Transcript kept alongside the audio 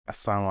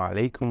Assalamu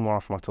alaikum wa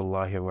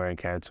rahmatullahi wa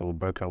barakatuh.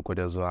 Barkanku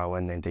da zuwa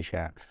wannan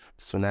tasha.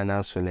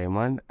 Sunana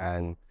Suleiman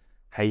and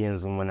har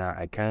yanzu muna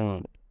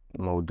akan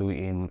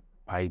maudu'in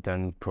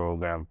Python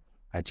program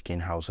a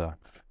cikin Hausa.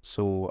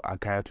 So a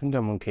karatun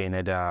da muka yi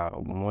na da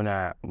mun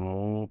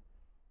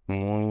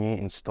yi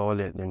install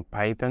din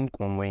Python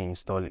kuma mun yi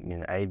install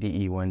din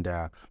IDE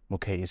wanda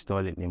muka yi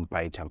install din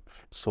Python.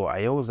 So a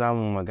yau za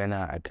mu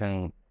magana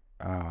akan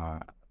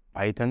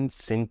Python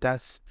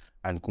syntax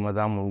and kuma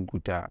za mu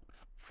rubuta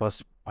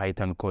first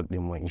Python code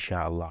din mu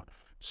insha Allah.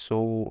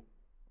 So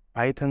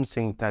Python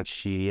syntax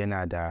shi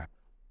yana da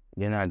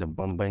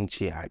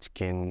bambanci a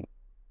cikin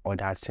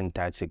other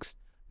syntaxes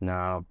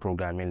na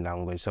programming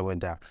language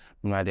saboda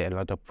muna da a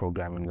lot of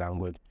programming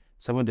language.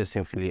 Saboda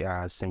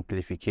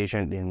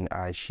simplification din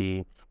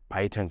shi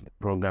Python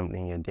program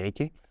din yadda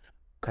yake,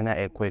 kana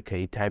kawai ka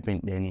yi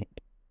typing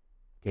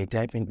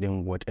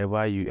din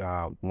whatever you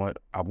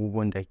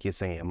abubuwan da ke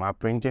son ya ma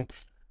printing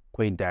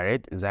kawai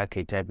direct za ka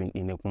yi typing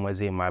din kuma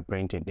zai ma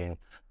printing din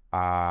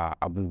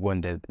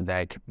abubuwan da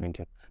za ka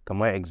printing.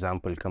 Kamar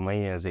example, kamar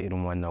yanzu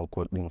irin wannan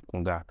code din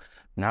kunga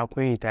na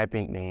kawai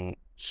typing din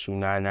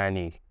sunana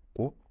ne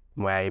ko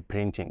kuma ya yi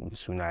printing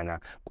sunana,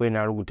 kawai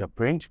na rubuta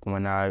print kuma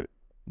na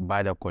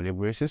ba da curly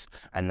braces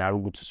and na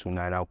rubuta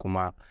sunana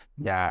kuma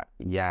ya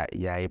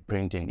yi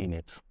printing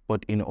din.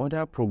 But in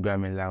other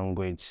programming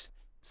language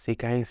sai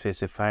ka yi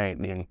specify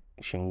din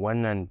shin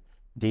wannan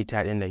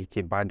data din da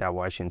yake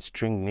badawa shin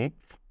string ne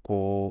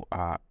ko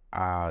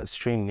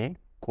string ne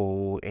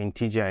ko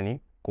integer ne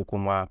ko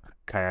kuma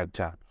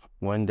character,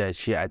 wanda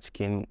shi a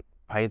cikin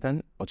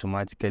Python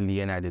automatically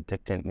yana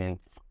detecting din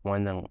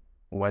wannan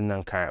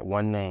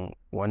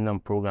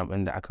program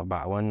din da aka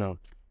ba, wannan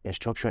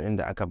instruction din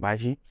da aka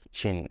bashi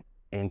shin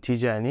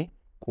integer ne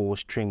ko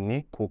string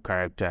ne ko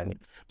character ne.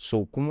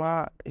 So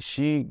kuma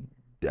shi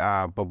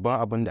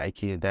babban abin da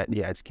ake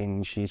daɗi a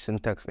cikin shi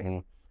syntax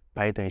in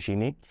Python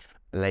shine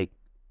like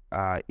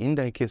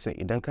inda kake son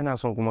idan kana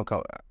son kuma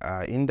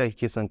inda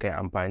kake son kai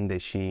amfani da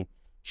shi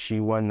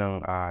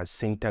wannan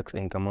syntax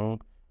din kamar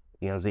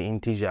yanzu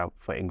integer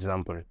for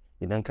example,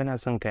 idan kana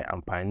son kai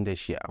amfani da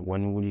shi a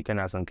wani wuri,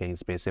 kana son kai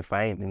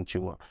specifying din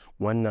cewa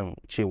wannan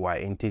cewa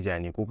integer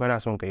ne ko kana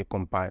son kai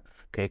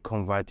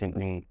converting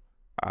din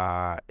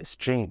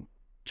string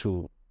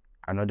to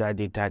another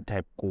data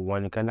type ko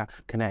wani kana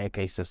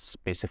kai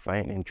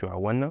specifying din cewa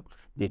wannan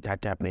data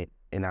type ne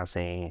ina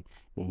son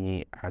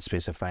yi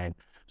specifying.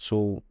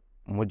 So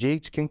mu je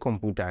cikin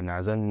computer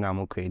na zan nuna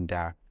muku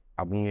yadda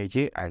abun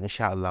yake and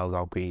insha Allah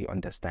za ku yi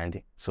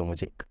understanding. So mu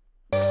je.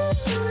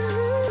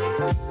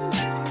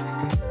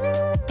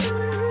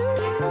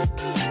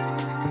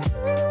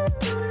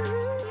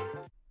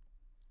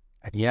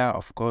 And yeah,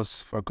 of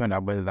course, farkon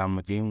abin da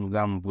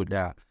za mu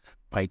buɗe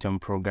Python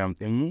program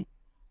din mu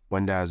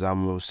wanda za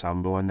mu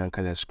samu wannan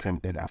kalar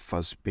script din a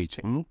first page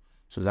din mu.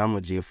 So za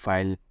mu je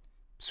file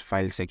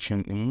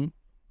section din mu,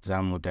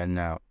 za mu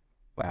danna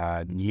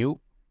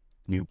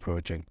new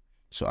project.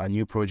 So a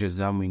new project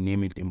za mu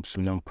name it din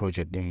sunan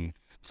project din,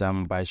 za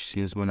mu ba shi,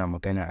 since muna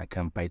magana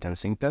akan Python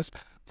syntax,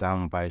 za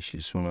mu ba shi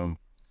sunan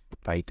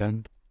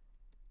Python.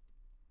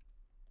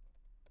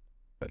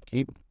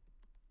 Okay,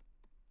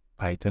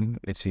 Python,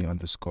 let's say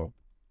underscore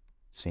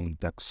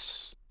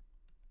syntax,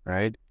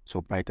 right?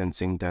 So Python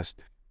syntax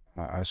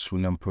a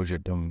sunan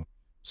project din.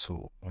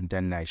 So mun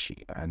danna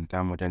shi and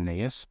za mu danna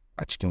yes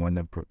a cikin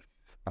wannan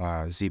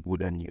zai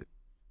buɗe new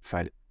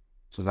file.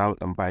 So za mu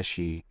dan ba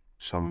shi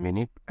some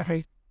minute,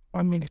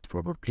 1 minute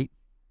probably,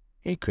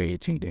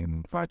 creating the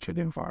virtual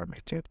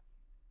environment.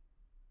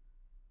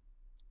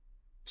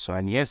 So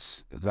and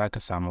yes, za ka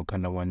samu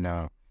kana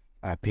wannan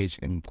page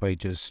and quite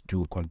just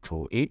do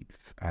Control A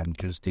and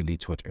just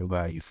delete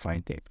whatever you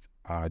find there.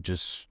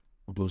 Just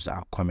those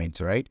are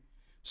comments, right?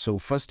 So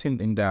first thing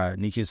in the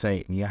nike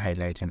say in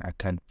highlighting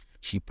akan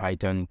shi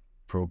Python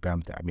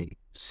program da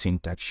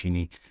syntax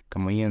shine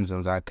kamar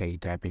yanzu za ka yi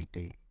typing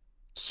da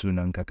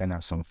sunan ka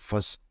kana son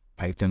first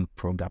Python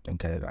program ɗin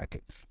ka da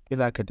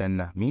za ka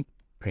danna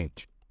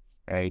print,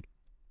 right?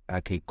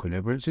 Aka yi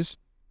collaborators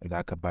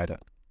za ka ba da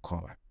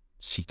comma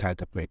shi ka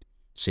print.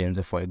 So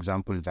yanzu for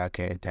example za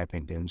ka yi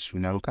typing din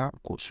sunanka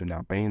ko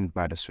suna bayan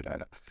ba da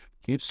sunana.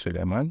 Keep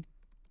Suleiman,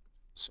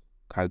 so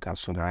ka ga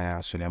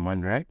sunana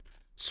Suleiman, right?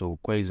 So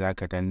kawai za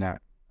ka danna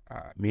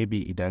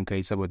maybe idan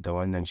kai saboda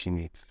wannan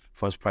shine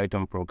first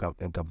Python program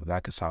ɗin ka ba za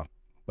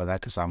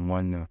ka samu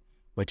wannan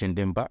button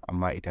din ba,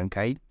 amma idan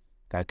ka yi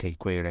za ka yi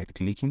kawai right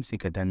clicking sai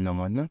ka danna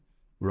wannan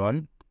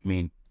run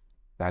main,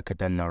 za ka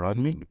danna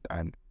run main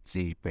and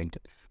zai print.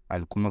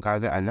 And kuma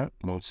kaga anan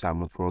mun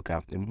samu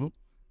program din mu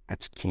a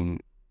cikin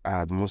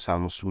mun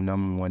samu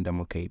sunan wanda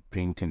muka yi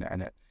printing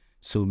anan.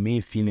 So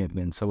me feeling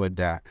din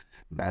saboda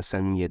na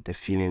san yadda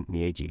feeling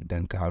ne yake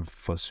idan ka har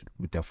first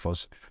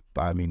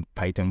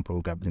Python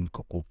program din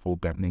ka ko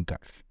program din ka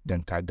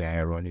idan ka ga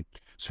ya running.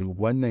 So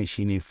wannan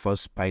shine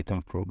first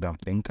Python program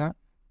din ka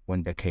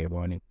wanda ka yi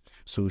running.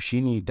 So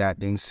shine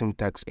daɗin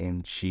syntax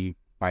in shi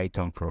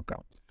Python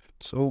program.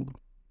 So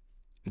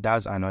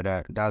that's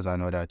another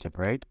tip,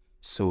 right?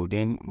 So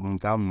then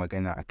za mu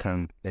magana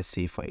akan, let's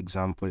say for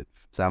example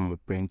za mu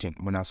printing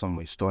muna son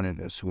mu storing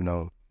da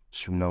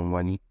sunan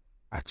wani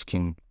a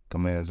cikin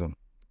kamar yanzu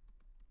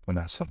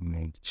muna son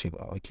mu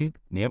cewa okay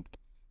name,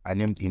 a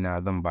name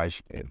ɗina zan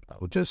bashi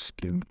I'll just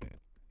give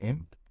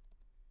name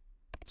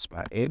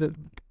Ismail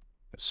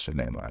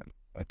Suleiman.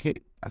 Okay,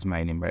 that's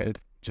my name, right?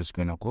 Just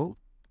gonna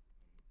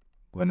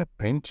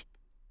print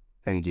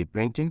and the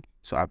printing.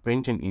 So a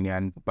printing in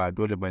and ba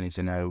dole bane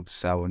sai na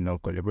sa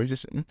wannan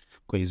collaborators din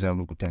ko zan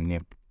rubuta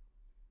name.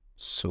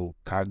 So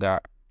kaga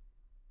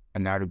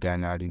na riga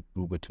na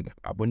rubuta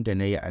abinda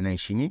na yi a nan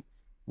shine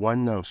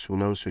wannan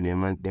sunan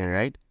Suleiman din,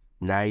 right?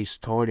 Na yi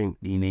storing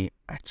ɗine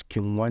a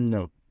cikin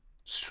wannan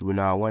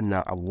suna,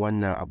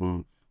 wannan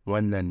abu,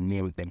 wannan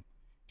name din.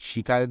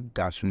 Shi ka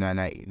ga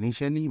sunana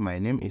initially my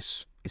name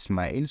is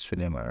Ismail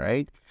Suleiman,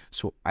 right?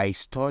 So I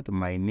stored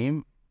my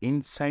name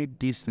inside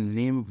this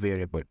name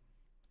variable.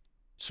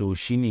 So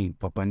shine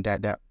babban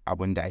dada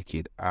abin da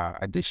ake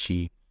da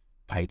shi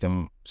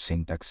Python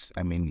syntax.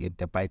 I mean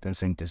the Python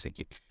syntax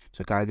yake.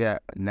 So kaga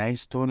na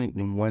storing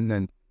din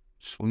wannan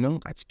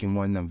sunan a cikin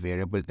wannan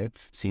variable din,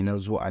 sai na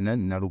zo a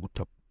nan na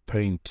rubuta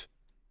print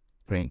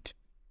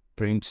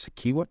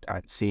keyword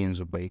a sai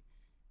yanzu bari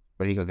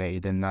kaga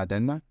idan na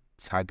danna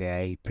kaga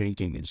yayi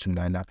printing din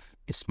sunana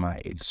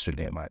Ismail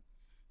Suleiman.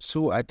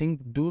 So I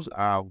think those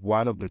are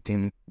one of the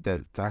things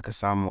that zaka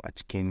samu a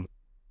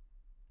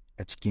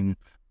cikin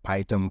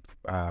Python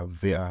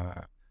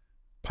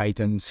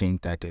Python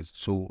syntaxes.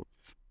 So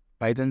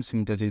Python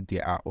syntaxes, they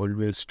are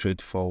always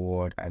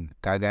straightforward and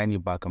ka gane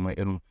ba kamar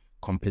irin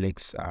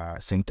complex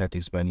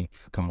syntaxes bane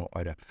kamar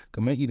other.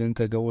 Kamar idan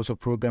ka ga wasu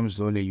programs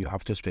dole you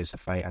have to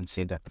specify and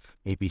say that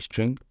maybe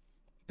string,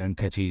 then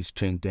ka ce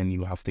string, then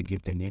you have to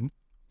give the name,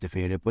 the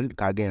variable.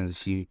 Kaga yanzu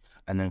shi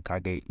anan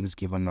kaga is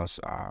given us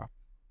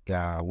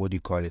what do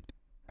you call it,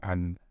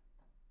 an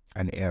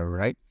error,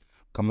 right?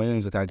 Kamar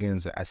yanzu kaga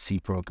yanzu a C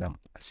program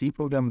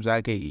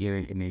za ka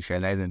iya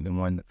initializing din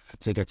wannan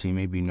sai ka ce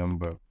maybe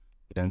number,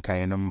 idan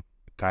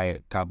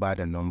ka ba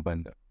da number,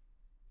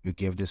 you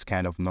give this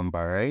kind of number,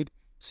 right?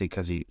 Sai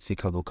ka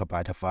zo ka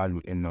ba da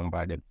value in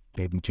number da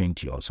maybe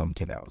 20 or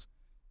something else.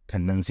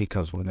 Kannan sai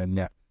ka zo nan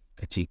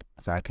ka ce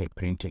za ka yi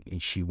printing in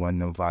shi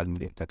wannan value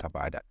din da ka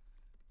bada,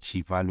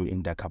 shi value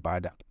in da ka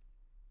bada.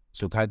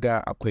 So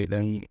kaga akwai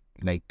dan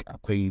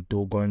akwai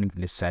dogon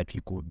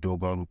lissafi ko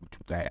dogon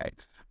rubutu da ya yi.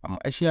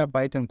 Amma shi a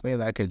Python kawai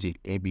za ka je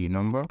AB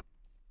number,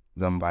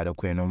 zan bada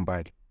kawai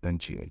number, zan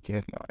ce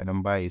okay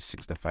number is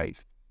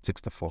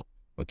 64.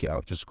 Okay,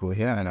 I'll just go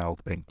here and I'll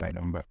print my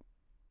number.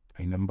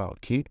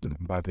 Okay, the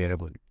number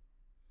variable,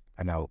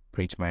 and I'll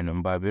print my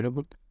number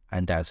variable,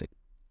 and that's it.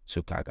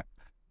 So kaga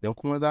dan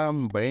kuma za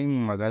mu bari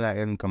mu magana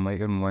irin kamar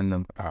irin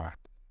wannan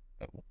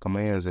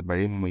kamar yanzu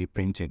bari mu yi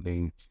printing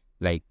din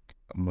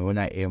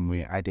muna iya mu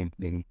yi adding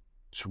din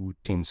two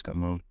things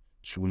kamar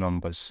 2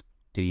 numbers,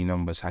 3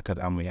 numbers, haka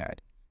za mu yi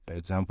add. For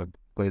example,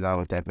 kawai za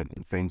mu type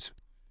in print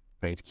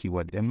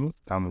keyword din mu,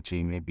 za mu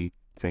ce maybe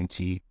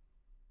 20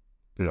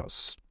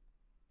 plus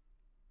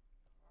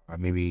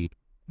maybe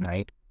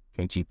 9,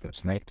 20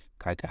 plus 9,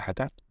 kaga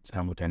haka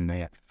za mu danna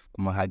ya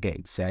kuma haka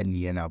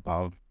exactly yana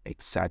ba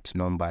exact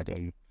number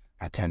din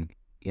akan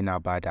yana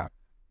ba da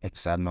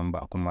exact number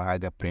kuma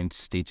haka print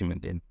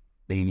statement din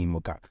ɗaya ne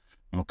muka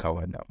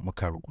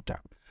rubuta.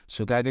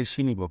 So kaga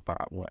shine babba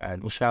abu,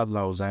 and insha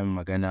Allah za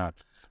mu magana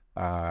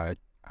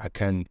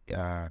akan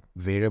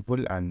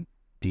variable and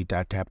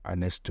data type a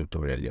next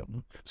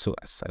tutorial. So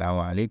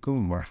assalamu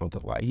alaikum wa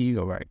rahmatullahi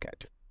wa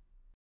barakatuh.